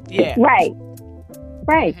I'm saying? Yeah. Right. Mm-hmm.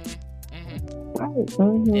 Right.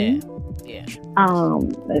 Mm-hmm. Yeah.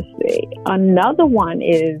 Let's see. Another one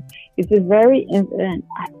is it's a very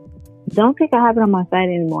I don't think I have it on my site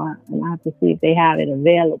anymore, and I have to see if they have it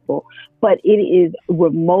available. But it is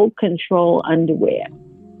remote control underwear.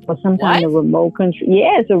 Or some kind of remote control.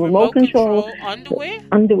 Yeah, it's a remote control underwear.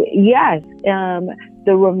 Underwear. Yes.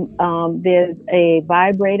 There's a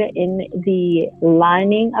vibrator in the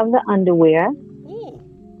lining of the underwear. Ooh.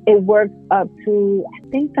 It works up to, I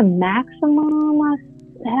think the maximum I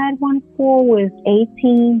had one for was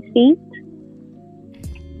 18 feet.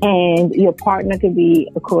 And your partner could be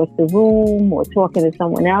across the room or talking to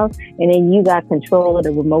someone else, and then you got control of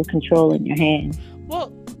the remote control in your hand.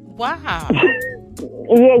 Well, wow.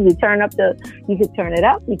 Yeah, you could turn it up, you could turn it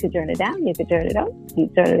down, you could turn it up, you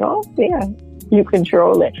turn it off. Yeah, you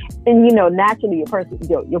control it, and naturally your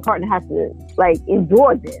partner has to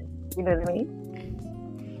endure this. You know what I mean?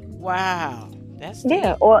 Wow, that's deep.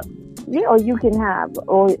 Or you can have,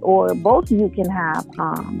 or both of you can have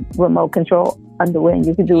remote control underwear, and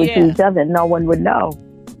you can do it to each other, and no one would know.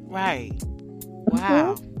 Right.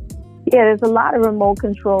 Wow. Yeah, there's a lot of remote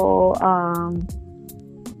control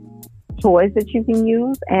toys that you can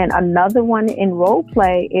use, and another one in role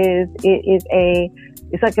play is it's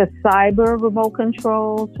like a cyber remote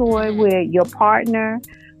control toy where your partner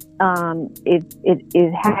it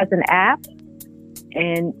has an app,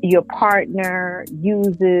 and your partner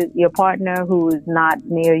who is not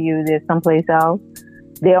near you, they're someplace else,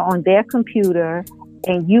 they're on their computer,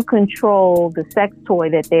 and you control the sex toy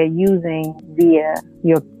that they're using via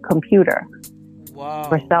your computer. Wow.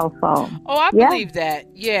 Or cell phone. Oh, I believe that.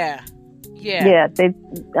 Yeah. Yeah.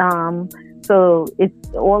 So it's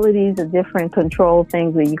all of these are different control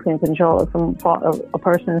things where you can control it from a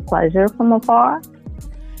person's pleasure from afar.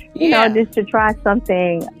 Just to try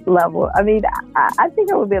something level. I mean, I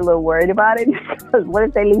think I would be a little worried about it, because what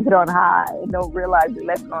if they leave it on high and don't realize they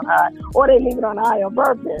left it on high, or they leave it on high on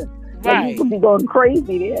purpose? Right. You could be going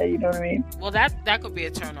crazy there. You know what I mean? Well, that could be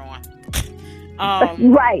a turn on.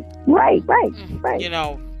 Right.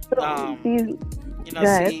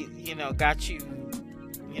 Got you,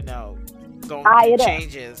 going through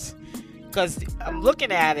changes. Because I'm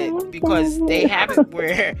looking at it, because they have it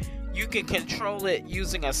where you can control it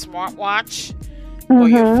using a smartwatch or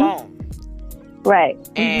your phone. Right.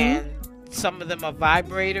 And some of them are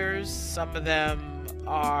vibrators, some of them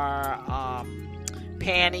are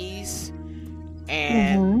panties,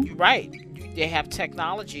 and you're right. They have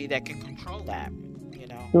technology that can control that.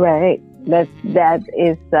 Right. That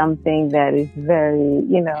is something that is very,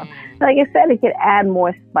 like I said, it could add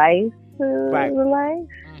more spice to the life.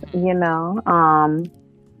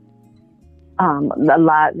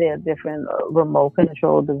 There are different remote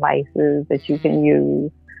control devices that you can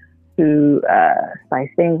use to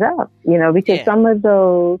spice things up. Because some of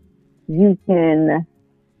those you can,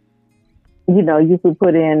 you could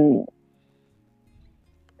put in.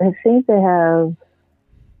 I think they have.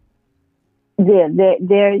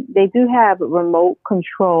 They do have remote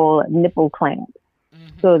control nipple clamps.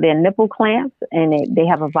 So they're nipple clamps, and they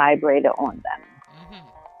have a vibrator on them.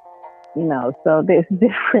 So there's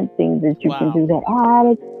different things that you can do that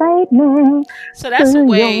add excitement. So that's a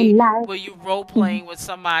way where you role playing with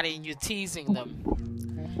somebody and you're teasing them.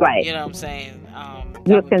 Right. You know what I'm saying?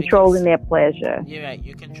 You're controlling their pleasure. You're right.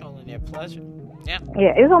 You're controlling their pleasure. Yeah.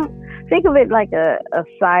 Yeah. Think of it like a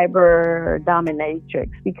cyber dominatrix,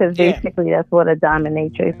 because basically that's what a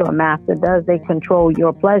dominatrix or a master does. They control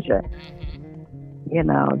your pleasure. You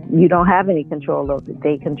know, you don't have any control over it.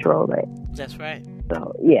 They control it. That's right.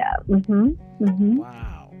 So yeah.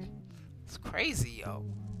 Wow, it's crazy, yo.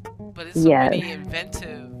 But it's so many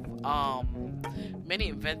inventive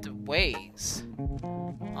ways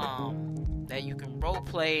that you can role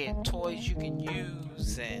play, and toys you can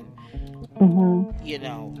use, and you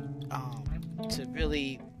know, to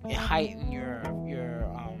really heighten your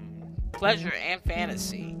pleasure and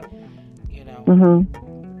fantasy. You know.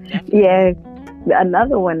 Yeah.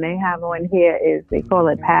 Another one they have on here is, they call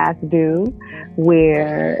it past due,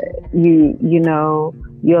 where you know,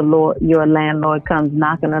 your landlord comes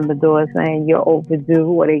knocking on the door saying you're overdue,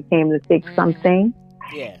 or they came to fix something.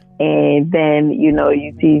 Yeah. And then, you know,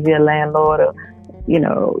 you tease your landlord, or, you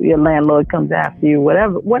know, your landlord comes after you,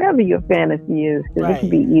 whatever your fantasy is, because it could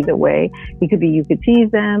be either way. It could be you could tease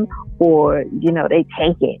them, or, you know, they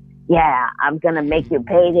take it. Yeah, I'm going to make you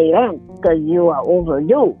pay the rent because you are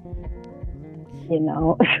overdue. You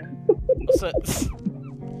know.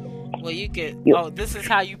 Well, you could. This is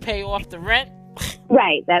how you pay off the rent.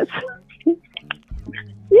 Right. That's.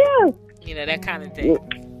 Yeah. You know, that kind of thing.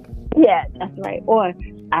 Yeah, that's right. Or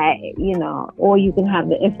or you can have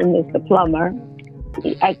the infamous the plumber.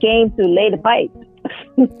 I came to lay the pipe.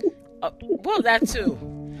 Well, that too.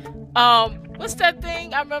 What's that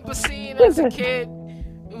thing I remember seeing as a kid?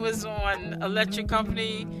 It was on Electric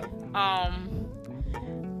Company.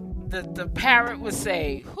 The parrot would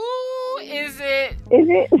say, "Who is it? Is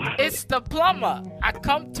it? It's the plumber. I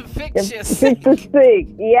come to fix your sink."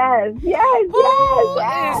 Yes. Who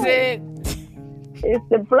is it? It's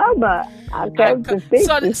the plumber. I come to fix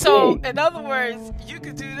the sink. So, in other words, you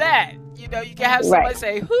could do that. You know, you can have somebody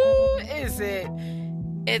say, "Who is it?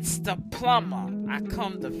 It's the plumber. I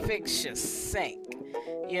come to fix your sink."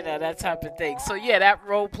 You know, that type of thing. So, yeah, that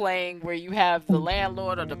role playing where you have the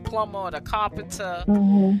landlord or the plumber or the carpenter,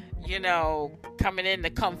 you know, coming in to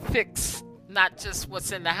come fix not just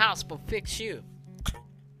what's in the house, but fix you.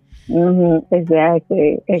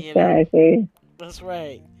 Exactly. You know? That's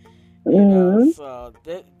right. You know, so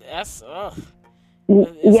that's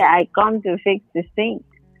I come to fix the sink.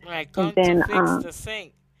 Right, come to fix the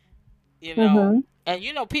sink. You know, and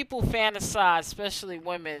you know, people fantasize, especially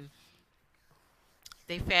women.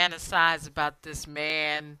 They fantasize about this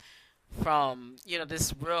man from, you know,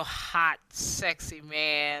 this real hot, sexy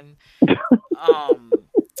man.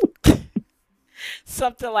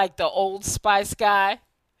 Something like the Old Spice guy.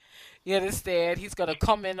 You understand? He's going to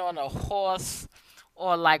come in on a horse,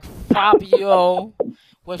 or like Fabio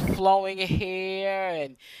with flowing hair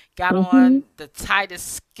and got on the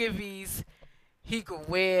tightest skivvies he could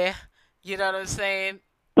wear. You know what I'm saying?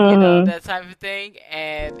 You know, that type of thing.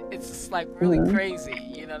 And it's just like really crazy.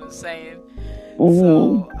 You know what I'm saying?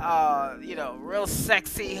 So, you know, real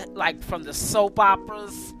sexy, like from the soap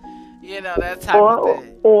operas. You know, that type of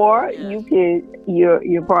thing. Or you could,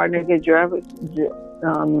 your partner could dress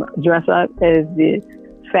up as the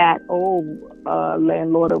fat old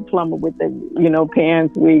landlord or plumber with the, you know,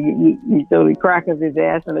 pants where you throw the crackers his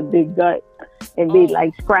ass and a big gut, and be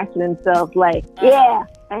like scratching himself like,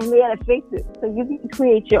 I'm here to fix it. So you can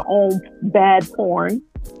create your own bad porn.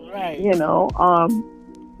 Right. You know,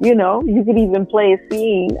 you could even play a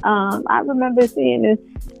scene. I remember seeing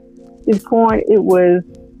this porn. It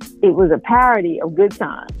was a parody of Good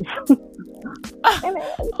Times.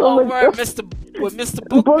 With Mr.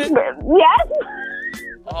 Bookman? Yes.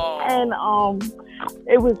 Oh. And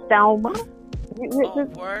it was Thelma.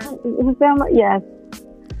 Word? It was Thelma, yes.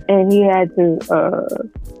 And he had to,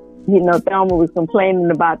 Thelma was complaining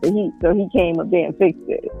about the heat, so he came up there and fixed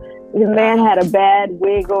it. The man had a bad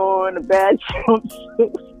wig on, a bad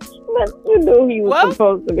jumpsuit. You knew he was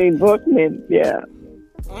supposed to be Bookman. Yeah.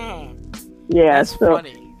 Yeah. That's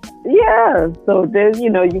funny. Yeah. So there's,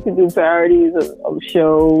 you can do parodies of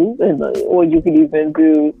shows, or you could even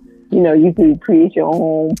do, you could create your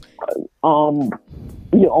own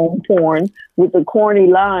porn with the corny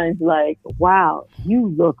lines like, "Wow, you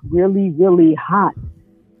look really, really hot.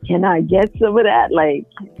 Can I get some of that?" Like,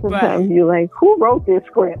 sometimes you're like, who wrote this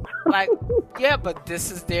script? Like, yeah, but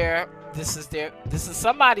this is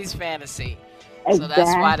somebody's fantasy. Exactly. So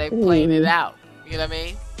that's why they're playing it out. You know what I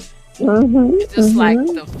mean? It's just like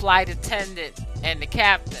the flight attendant and the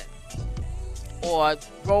captain. Or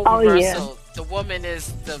role reversal. Yeah. The woman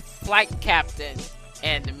is the flight captain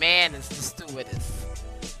and the man is the stewardess.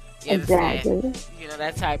 You understand?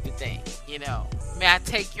 That type of thing. May I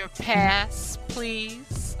take your pass,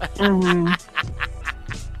 please?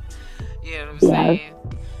 saying?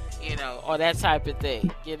 You know, or that type of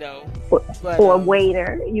thing, you know. But, or a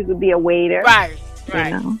waiter. You could be a waiter. Right. You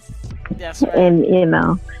know? That's right. And, you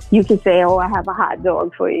know, you could say, oh, I have a hot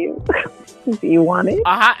dog for you. Do you want it?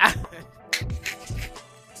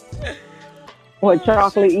 Or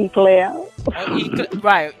chocolate eclair.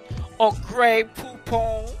 Right. Or Grey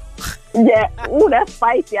Poupon. Yeah. Ooh, that's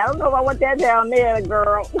spicy. I don't know if I want that down there,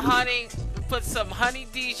 girl. Honey, put some honey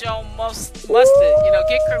Dijon mustard. You know,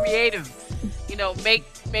 get creative. You know, make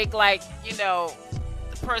like, you know,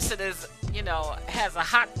 the person is, you know, has a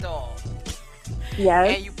hot dog.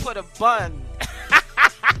 Yes. And you put a bun.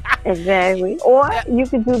 Exactly. Or you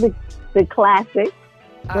could do the classic,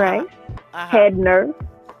 right? Head nurse.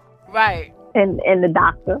 Right. And the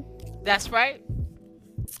doctor. That's right.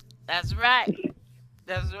 That's right.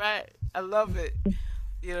 That's right. I love it.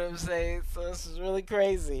 You know what I'm saying? So this is really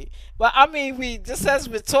crazy. But I mean, we just as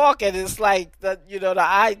we're talking, it's like the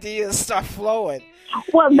ideas start flowing.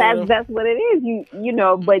 Well, that's what it is. You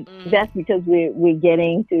know, but that's because we're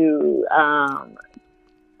getting to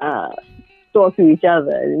talk to each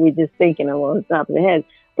other. We're just thinking on the top of the head.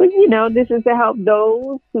 But, you know, this is to help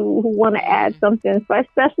those who want to add something,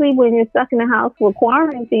 especially when you're stuck in the house for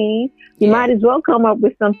quarantine. You might as well come up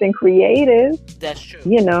with something creative. That's true.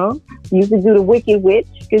 You know, you can do the Wicked Witch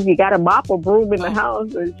because you got a mop or broom in the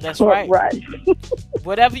house. That's right.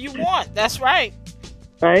 Whatever you want. That's right.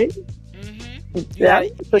 Right? Mm-hmm.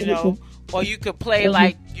 You know, or you could play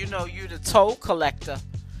like, you know, you the toe collector.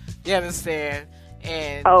 You understand?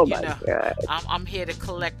 And, oh you my know, God. I'm here to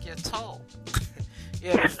collect your toe.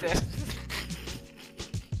 You understand?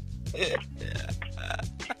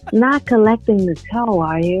 Not collecting the toe,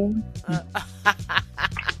 are you?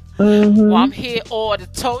 Well, I'm here, or the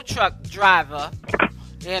tow truck driver.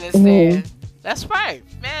 You understand? That's right,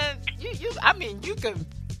 man. I mean, you can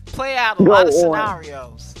play out a lot of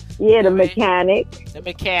scenarios. Yeah, the mechanic. The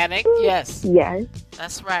mechanic, yes. Yes.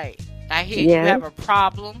 That's right. I hear you have a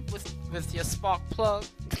problem with your spark plug.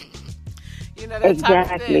 You know, that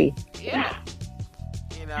type of thing. Yeah.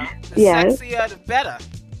 You know, the sexier, the better.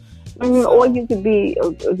 So, or you could be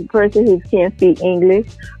a person who can't speak English.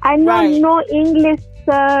 I know no English,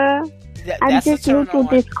 sir. I'm just new to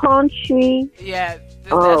this country. Yeah.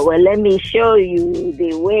 Oh, well, let me show you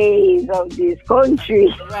the ways of this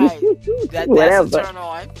country. Right. That's a turn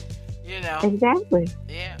on. You know. Exactly.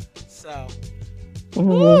 Yeah. So.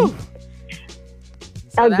 Woo.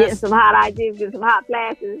 So getting some hot ideas, getting some hot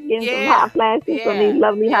flashes, some hot flashes from these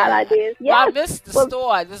lovely hot ideas. Yeah. Well, I missed the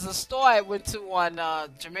store. There's a store I went to on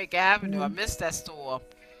Jamaica Avenue. I missed that store.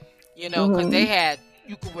 You know, because they had,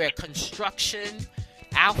 you could wear construction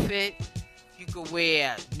outfit. You could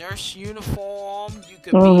wear nurse uniform. You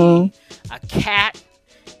could be a cat.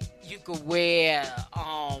 You could wear,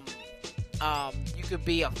 you could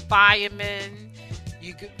be a fireman.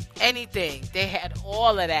 You could anything. They had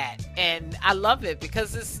all of that, and I love it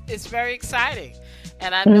because it's very exciting.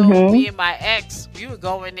 And I know me and my ex, we would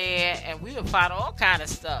go in there and we would find all kind of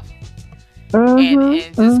stuff, and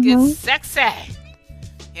just get sexy.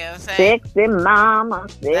 You know what I'm saying? Sexy mama,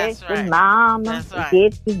 sexy mama, That's right.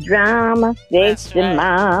 Get the drama, sexy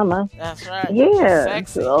mama. That's right. Yeah.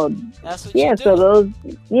 Sexy. So, that's what you do. So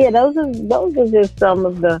those are just some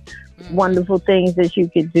of the wonderful things that you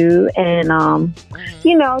could do, and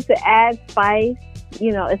you know, to add spice,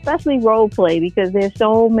 you know, especially role play, because there's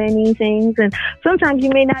so many things, and sometimes you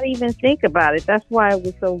may not even think about it. That's why it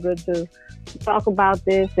was so good to talk about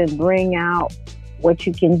this and bring out what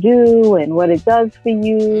you can do and what it does for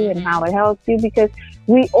you and how it helps you, because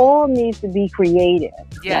we all need to be creative.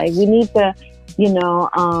 Yes. Like we need to, you know,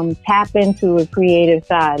 tap into a creative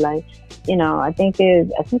side. Like, you know, I think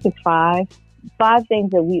it's five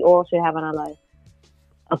things that we all should have in our life.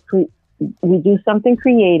 We do something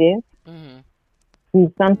creative.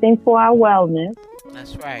 Do something for our wellness.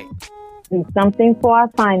 That's right. Do something for our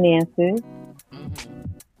finances.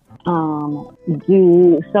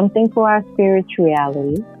 Do something for our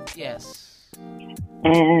spirituality. Yes.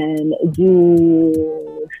 And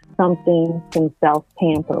do something, some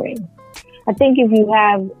self-pampering. I think if you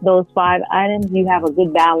have those 5 items, you have a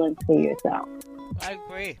good balance for yourself. I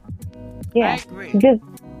agree. Yeah. I agree.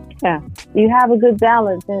 You have a good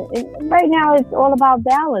balance. And right now, it's all about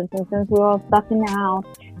balance. And since we're all stuck in the house,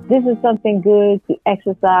 this is something good to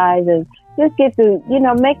exercise and just get to, you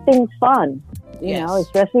know, make things fun. You know,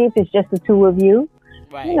 especially if it's just the two of you.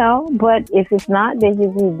 Right. You know, but if it's not, then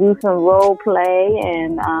you can do some role play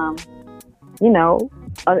and, you know,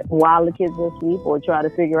 while the kids are asleep, or try to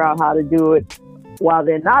figure out how to do it while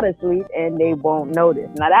they're not asleep and they won't notice.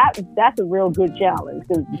 Now that's a real good challenge,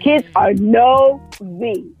 because kids are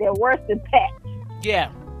nosy. They're worse than pets.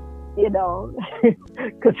 Yeah. you know,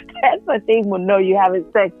 because cats, I think, will know you're having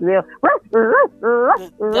sex.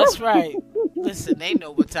 That's right. Listen, they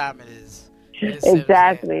know what time it is.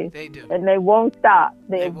 Exactly. They do. And they won't stop.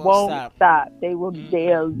 They won't stop. They will,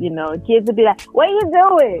 they'll, you know, kids will be like, what are you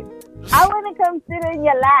doing? I want to come sit in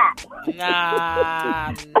your lap.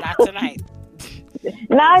 Nah, not tonight.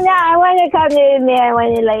 No, I want to come in there. I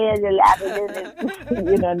want to lay in your lap.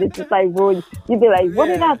 You know, this is like, you'd be like, what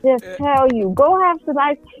did I just tell you? Go have some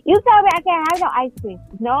ice. You tell me I can't have no ice cream.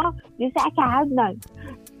 No, you said I can't have none.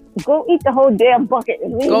 Go eat the whole damn bucket.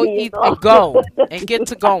 Go eat and go and get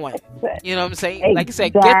to going. You know what I'm saying? Exactly. Like you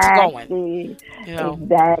said, get to going. You know?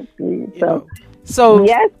 Exactly. So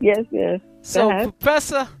yes. So,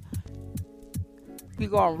 Professor, we're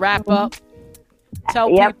going to wrap up.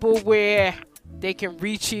 Tell people where they can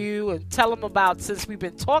reach you and tell them about, since we've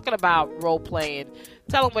been talking about role-playing,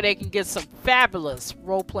 tell them where they can get some fabulous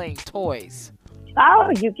role-playing toys.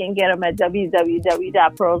 Oh, you can get them at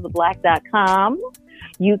www.pearlsofblack.com.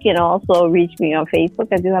 You can also reach me on Facebook.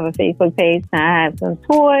 I do have a Facebook page. And I have some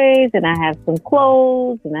toys, and I have some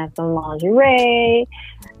clothes, and I have some lingerie.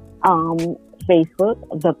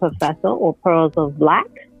 Facebook, The Professor, or Pearls of Black.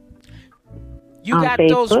 You got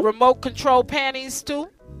Facebook. Those remote control panties too?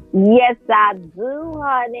 Yes, I do,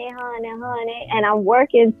 honey. And I'm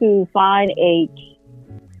working to find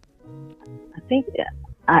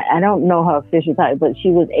I don't know her official title, but she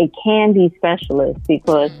was a candy specialist,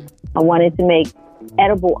 because I wanted to make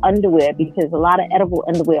edible underwear, because a lot of edible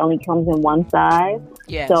underwear only comes in one size.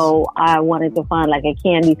 Yes. So I wanted to find like a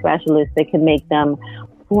candy specialist that can make them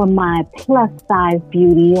for my plus size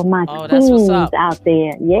beauty, or my queens out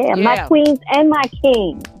there. Yeah, my queens and my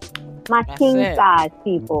kings. My king size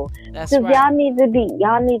people. That's right. Y'all need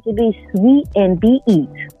to be sweet and be eat.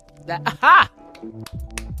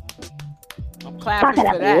 I'm clapping for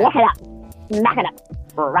that. Knock it up.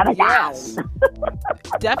 Rub it down.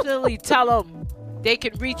 Definitely tell them they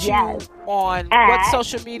can reach you on what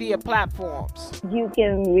social media platforms. You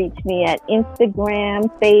can reach me at Instagram,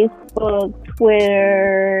 Facebook,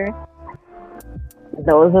 Twitter.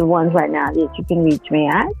 Those are the ones right now that you can reach me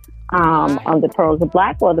at. On the Pearls of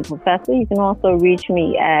Black or the Professor. You can also reach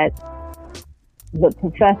me at the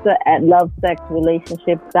Professor at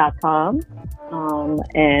lovesexrelationships.com.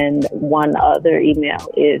 And one other email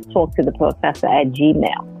is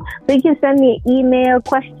talktotheprofessor@gmail. So you can send me an email,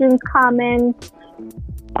 questions, comments,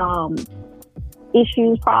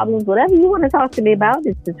 issues, problems, whatever you want to talk to me about.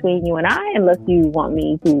 It's between you and I, unless you want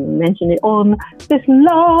me to mention it on this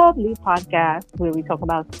lovely podcast where we talk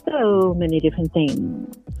about so many different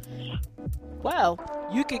things. Well,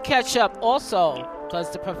 you can catch up also,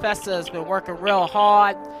 because the Professor has been working real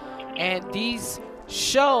hard, and these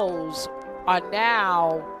shows are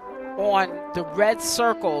now on the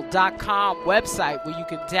redcircle.com website, where you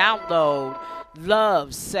can download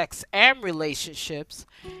Love, Sex, and Relationships,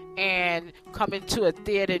 and come into a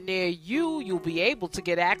theater near you. You'll be able to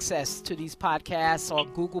get access to these podcasts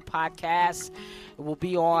on Google Podcasts. It will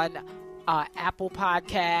be on Apple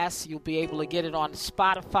Podcasts. You'll be able to get it on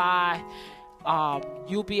Spotify.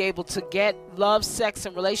 You'll be able to get Love, Sex,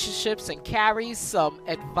 and Relationships and carry some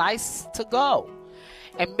advice to go.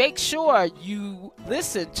 And make sure you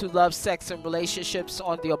listen to Love, Sex, and Relationships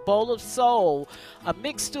on the A Bowl of Soul, a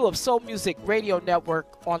mixed stew of soul music radio network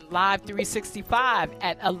on Live 365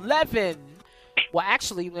 at 11. Well,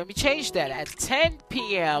 actually, let me change that. At 10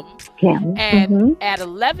 p.m. and at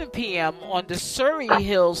 11 p.m. on the Surrey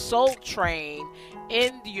Hills Soul Train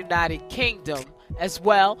in the United Kingdom as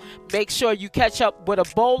well. Make sure you catch up with A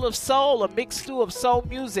Bowl of Soul, a mixed stew of soul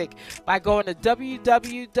music, by going to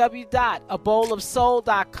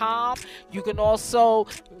www.abowlofsoul.com. You can also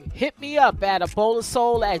hit me up at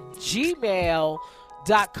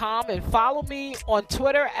abowlofsoul@gmail.com and follow me on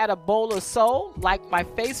Twitter at A Bowl of Soul, like my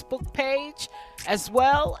Facebook page as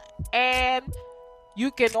well. And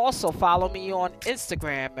you can also follow me on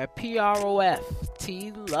Instagram at PROFTLove.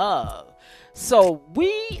 So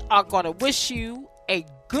we are going to wish you a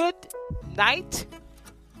good night.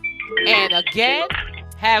 And again,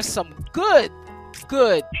 have some good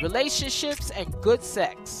relationships and good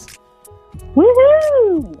sex.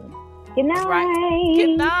 Woohoo! Good night. Right.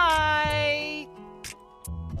 Good night.